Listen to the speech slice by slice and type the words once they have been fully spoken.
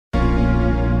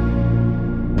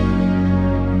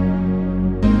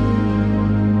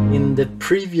the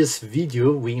previous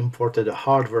video, we imported a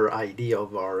hardware ID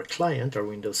of our client, our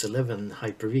Windows 11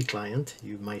 Hyper-V client.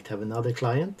 You might have another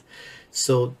client.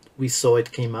 So we saw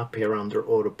it came up here under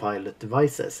Autopilot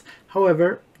devices.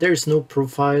 However, there is no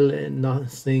profile,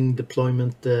 nothing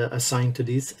deployment assigned to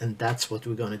this, and that's what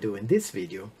we're going to do in this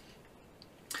video.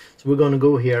 So we're going to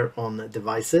go here on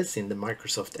devices in the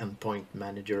Microsoft Endpoint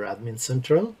Manager Admin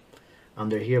Central.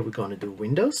 Under here, we're going to do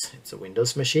Windows. It's a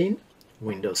Windows machine,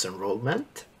 Windows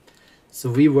Enrollment. So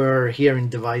we were here in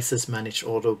Devices Manage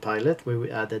Autopilot, where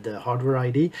we added a hardware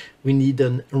ID. We need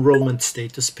an enrollment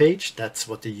status page. That's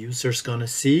what the user's going to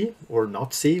see or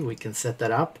not see. We can set that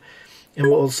up. And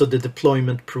also the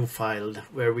deployment profile,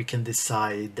 where we can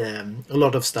decide a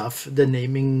lot of stuff, the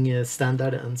naming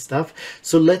standard and stuff.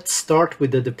 So let's start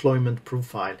with the deployment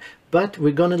profile. But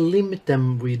we're going to limit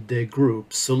them with the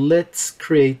groups. So let's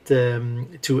create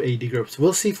 2 AD groups.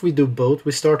 We'll see if we do both.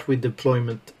 We start with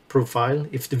deployment profile.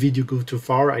 If the video goes too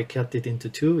far, I cut it into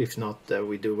 2. If not,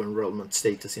 we do enrollment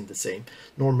status in the same.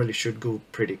 Normally should go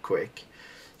pretty quick.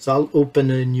 So I'll open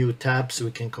a new tab so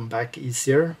we can come back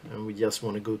easier. And we just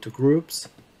want to go to groups.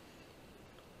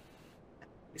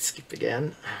 Skip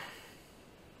again.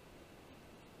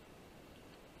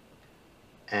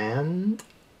 And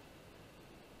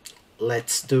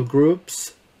let's do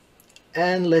groups.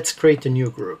 And let's create a new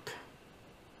group.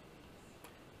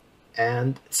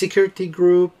 And security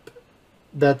group,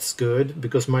 that's good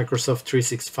because Microsoft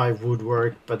 365 would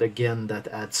work, but again that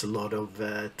adds a lot of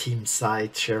team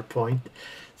site SharePoint.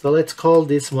 So let's call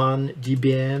this one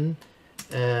GBN.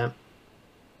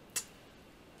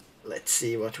 Let's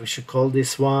see what we should call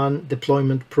this one.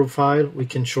 Deployment profile. We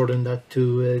can shorten that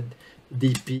to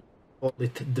DP, call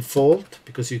it default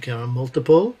because you can have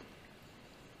multiple.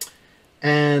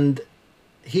 And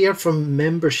here from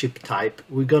membership type,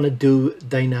 we're going to do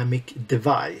dynamic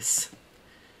device.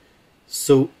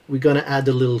 So we're going to add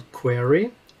a little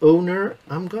query. Owner,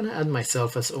 I'm going to add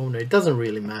myself as owner. It doesn't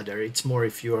really matter. It's more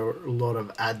if you are a lot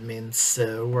of admins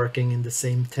working in the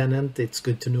same tenant. It's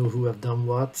good to know who have done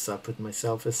what. So I put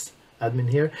myself as admin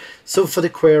here. So for the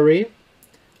query,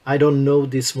 I don't know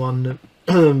this one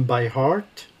by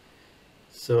heart.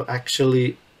 So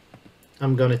actually,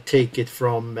 I'm going to take it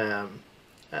from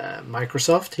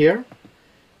Microsoft here.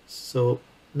 So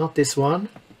not this one,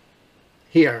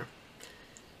 here.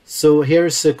 So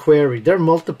here's a query. There are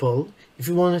multiple. If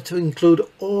we wanted to include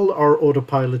all our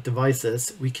Autopilot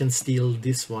devices, we can steal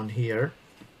this one here.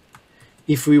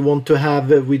 If we want to have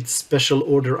with special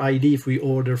order ID, if we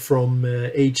order from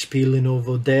HP,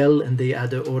 Lenovo, Dell, and they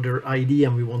add an order ID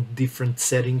and we want different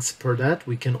settings per that,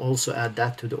 we can also add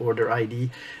that to the order ID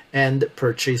and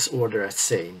purchase order as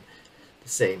the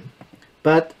same.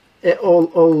 But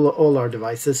all our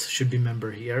devices should be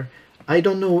member here. I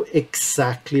don't know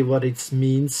exactly what it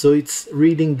means, so it's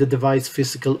reading the device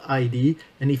physical ID,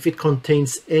 and if it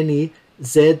contains any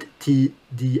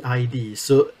ZTD-ID.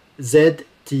 So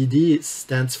ZTD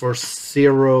stands for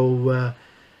zero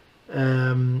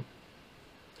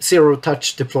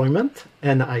touch deployment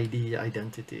and ID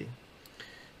identity.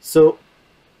 So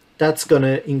that's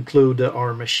gonna include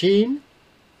our machine.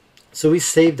 So we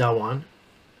save that one.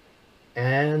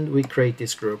 And we create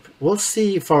this group. We'll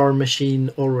see if our machine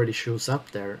already shows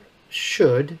up there.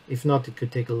 Should. If not, it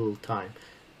could take a little time.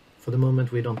 For the moment,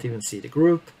 we don't even see the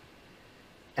group.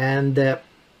 And there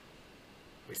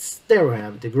we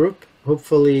have the group.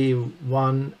 Hopefully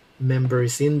one member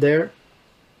is in there.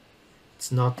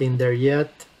 It's not in there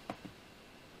yet.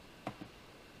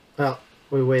 Well,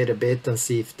 we'll wait a bit and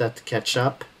see if that catch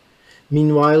up.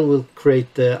 Meanwhile, we'll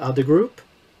create the other group.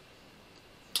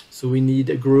 So we need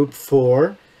a group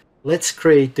for, let's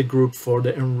create the group for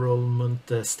the enrollment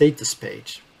status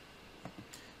page.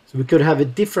 So we could have a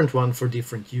different one for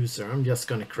different user. I'm just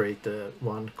going to create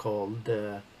one called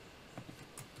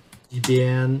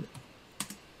GBN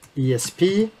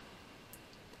ESP.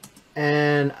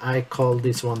 And I call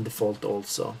this one default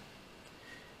also.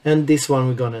 And this one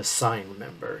we're going to assign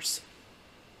members.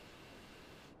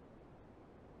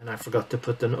 And I forgot to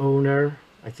put an owner.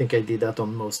 I think I did that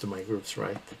on most of my groups,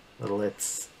 right? But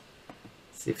let's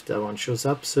see if that one shows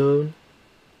up soon.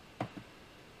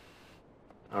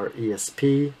 Our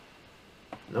ESP.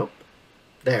 Nope.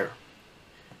 There.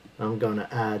 I'm gonna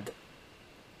add.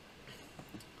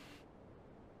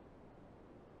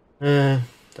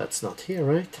 That's not here,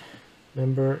 right?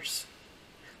 Members.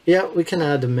 Yeah, we can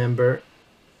add a member.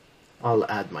 I'll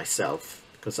add myself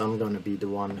because I'm gonna be the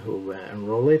one who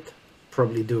enroll it.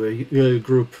 Probably do a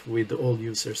group with all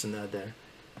users and add there.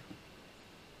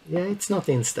 Yeah, it's not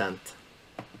instant.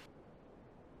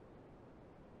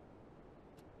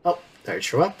 Oh, there it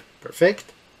show up.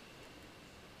 Perfect.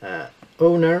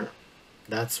 Owner.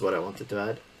 That's what I wanted to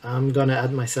add. I'm gonna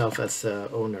add myself as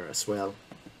owner as well.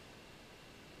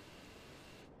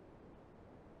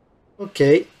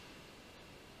 Okay.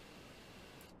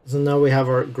 So now we have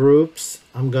our groups.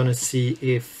 I'm gonna see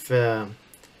if our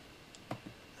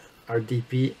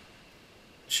DP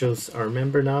shows our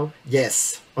member now.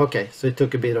 Yes. Okay, so it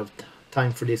took a bit of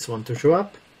time for this one to show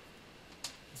up.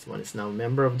 This one is now a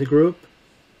member of the group.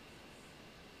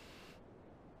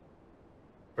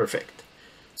 Perfect.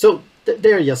 So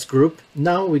they're just group.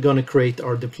 Now we're going to create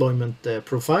our deployment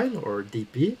profile, or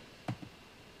DP.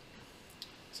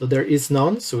 So there is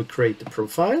none, so we create the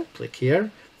profile. Click here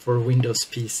for Windows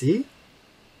PC. You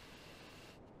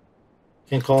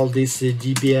can call this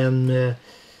GBN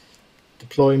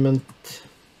deployment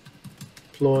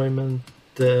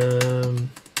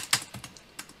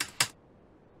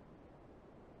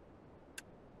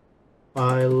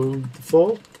file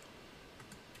default.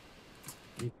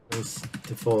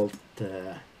 Default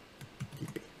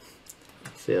DP.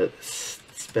 So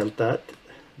spelled that.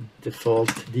 Default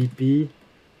DP.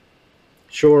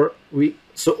 Sure,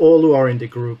 so all who are in the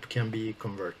group can be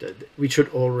converted. We should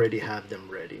already have them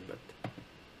ready, but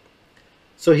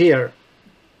so here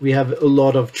we have a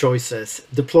lot of choices.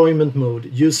 Deployment mode,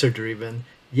 user driven.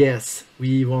 Yes,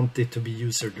 we want it to be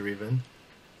user driven.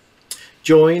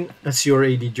 Join, Azure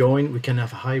AD join. We can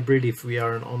have a hybrid if we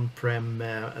are an on-prem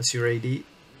Azure AD.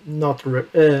 Not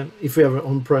if we have an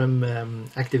on-prem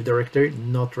Active Directory,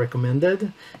 not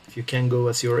recommended. If you can go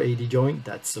Azure AD join,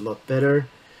 that's a lot better.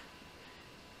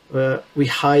 We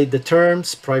hide the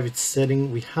terms, private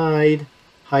setting we hide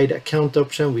account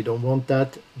option, we don't want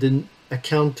that. The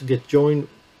account to get joined,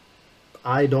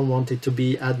 I don't want it to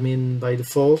be admin by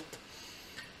default.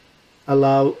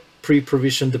 Allow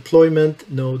pre-provisioned deployment,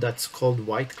 no, that's called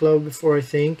white cloud before, I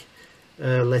think.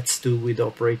 Let's do with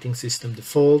operating system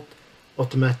default.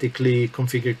 Automatically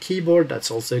configure keyboard, that's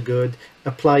also good.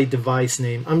 Apply device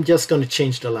name, I'm just going to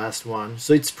change the last one,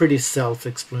 so it's pretty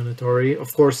self-explanatory.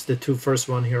 Of course the two first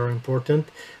one here are important,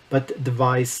 but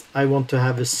device, I want to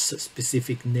have a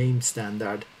specific name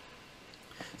standard.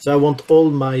 So I want all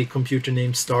my computer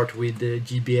names start with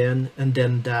GBN and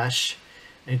then dash,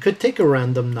 and it could take a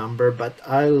random number, but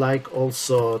I like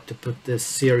also to put the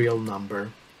serial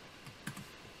number.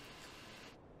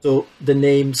 So the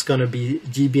name's gonna be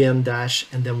GBN dash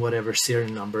and then whatever serial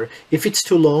number. If it's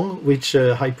too long, which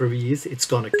Hyper-V is, it's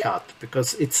gonna cut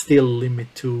because it's still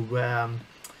limit to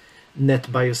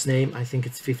NetBIOS name. I think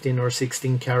it's 15 or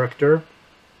 16 character.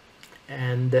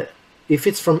 And if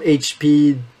it's from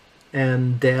HP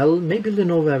and Dell, maybe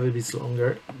Lenovo have a bit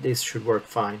longer, this should work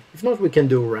fine. If not, we can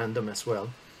do random as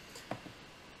well.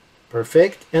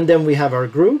 Perfect. And then we have our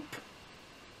group.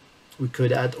 We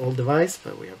could add all device,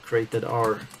 but we have created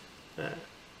our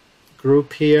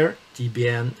group here,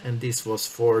 GBN, and this was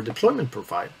for deployment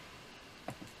profile.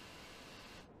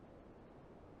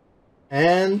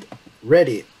 And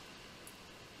ready.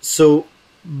 So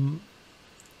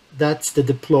that's the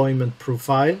deployment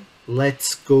profile.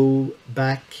 Let's go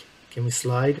back. Can we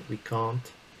slide? We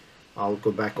can't. I'll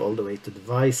go back all the way to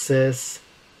devices,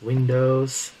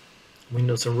 Windows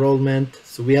enrollment.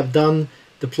 So we have done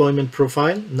deployment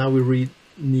profile. Now we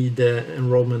need the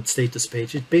enrollment status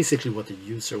page. It's basically what the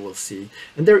user will see.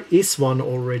 And there is one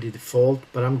already default,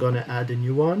 but I'm going to add a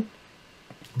new one.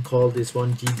 I'll call this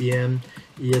one GBN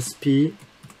ESP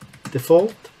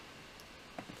default.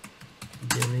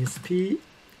 GBN ESP,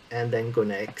 and then go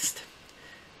next.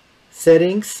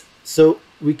 Settings. So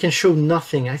we can show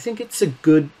nothing. I think it's a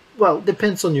good, well,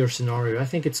 depends on your scenario. I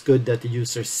think it's good that the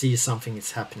user sees something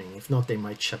is happening. If not, they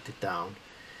might shut it down.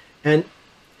 And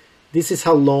this is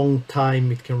how long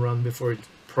time it can run before it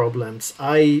problems.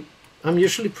 I'm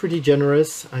usually pretty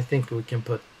generous. I think we can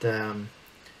put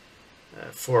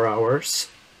 4 hours.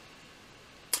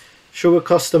 Show a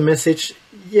custom message.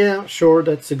 Yeah, sure,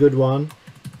 that's a good one.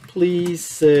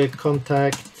 Please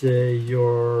contact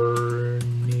your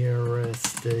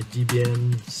nearest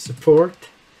GBN support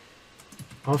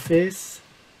office.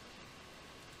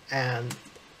 And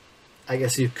I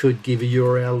guess you could give a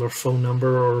URL or phone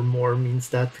number or more means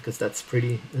that, because that's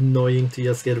pretty annoying to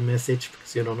just get a message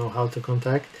because you don't know how to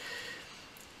contact.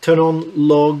 Turn on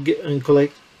log and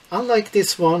collect. I like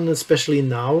this one, especially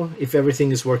now. If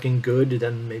everything is working good,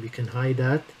 then maybe you can hide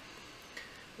that.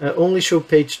 Only show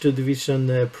page to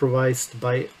division provided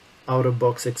by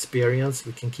out-of-box experience.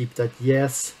 We can keep that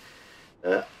yes.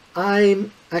 I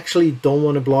actually don't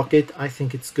want to block it. I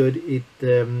think it's good. It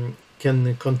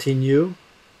can continue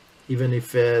even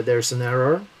if there's an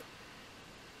error.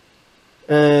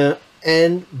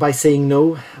 And by saying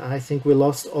no, I think we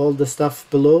lost all the stuff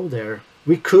below there.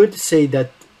 We could say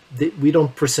that we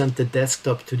don't present the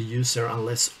desktop to the user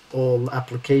unless all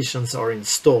applications are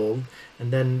installed,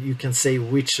 and then you can say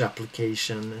which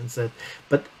application and that.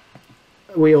 But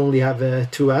we only have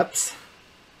 2 apps,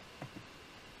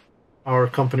 our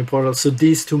company portal, so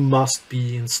these 2 must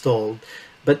be installed.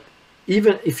 But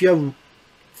even if you have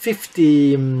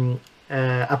 50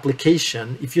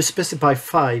 application, if you specify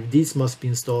 5, these must be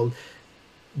installed.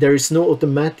 There is no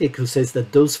automatic who says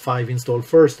that those 5 install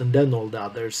first and then all the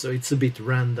others, so it's a bit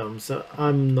random. So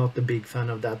I'm not a big fan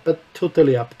of that, but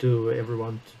totally up to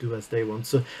everyone to do as they want.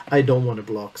 So I don't want to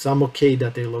block, so I'm okay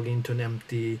that they log into an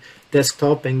empty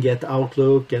desktop and get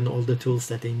Outlook and all the tools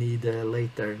that they need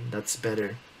later. That's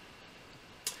better,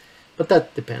 but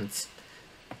that depends.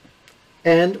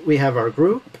 And we have our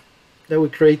group that we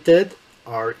created,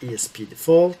 our ESP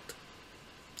default.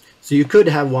 So you could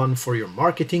have one for your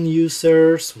marketing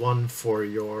users, one for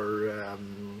your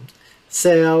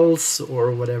sales or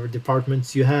whatever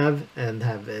departments you have, and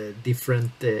have a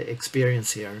different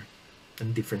experience here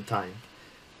and different time.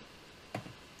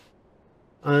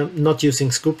 I'm not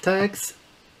using scope tags,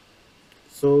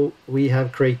 so we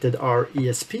have created our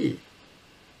ESP.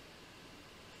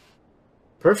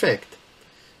 Perfect.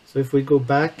 So if we go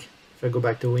back, if I go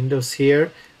back to Windows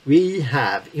here, we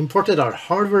have imported our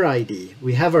hardware ID,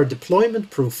 we have our deployment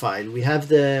profile, we have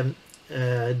the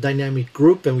dynamic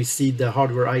group, and we see the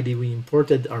hardware ID we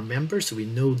imported are members, so we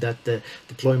know that the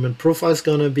deployment profile is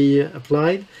going to be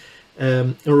applied.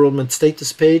 Enrollment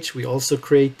status page we also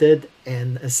created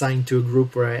and assigned to a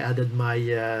group where I added my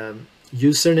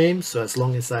username, so as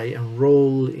long as I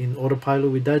enroll in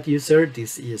Autopilot with that user,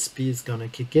 this ESP is going to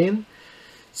kick in.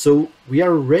 So we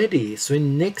are ready. So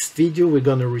in next video we're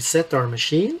going to reset our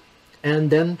machine and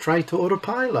then try to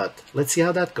autopilot. Let's see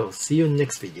how that goes. See you in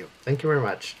next video. Thank you very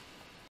much.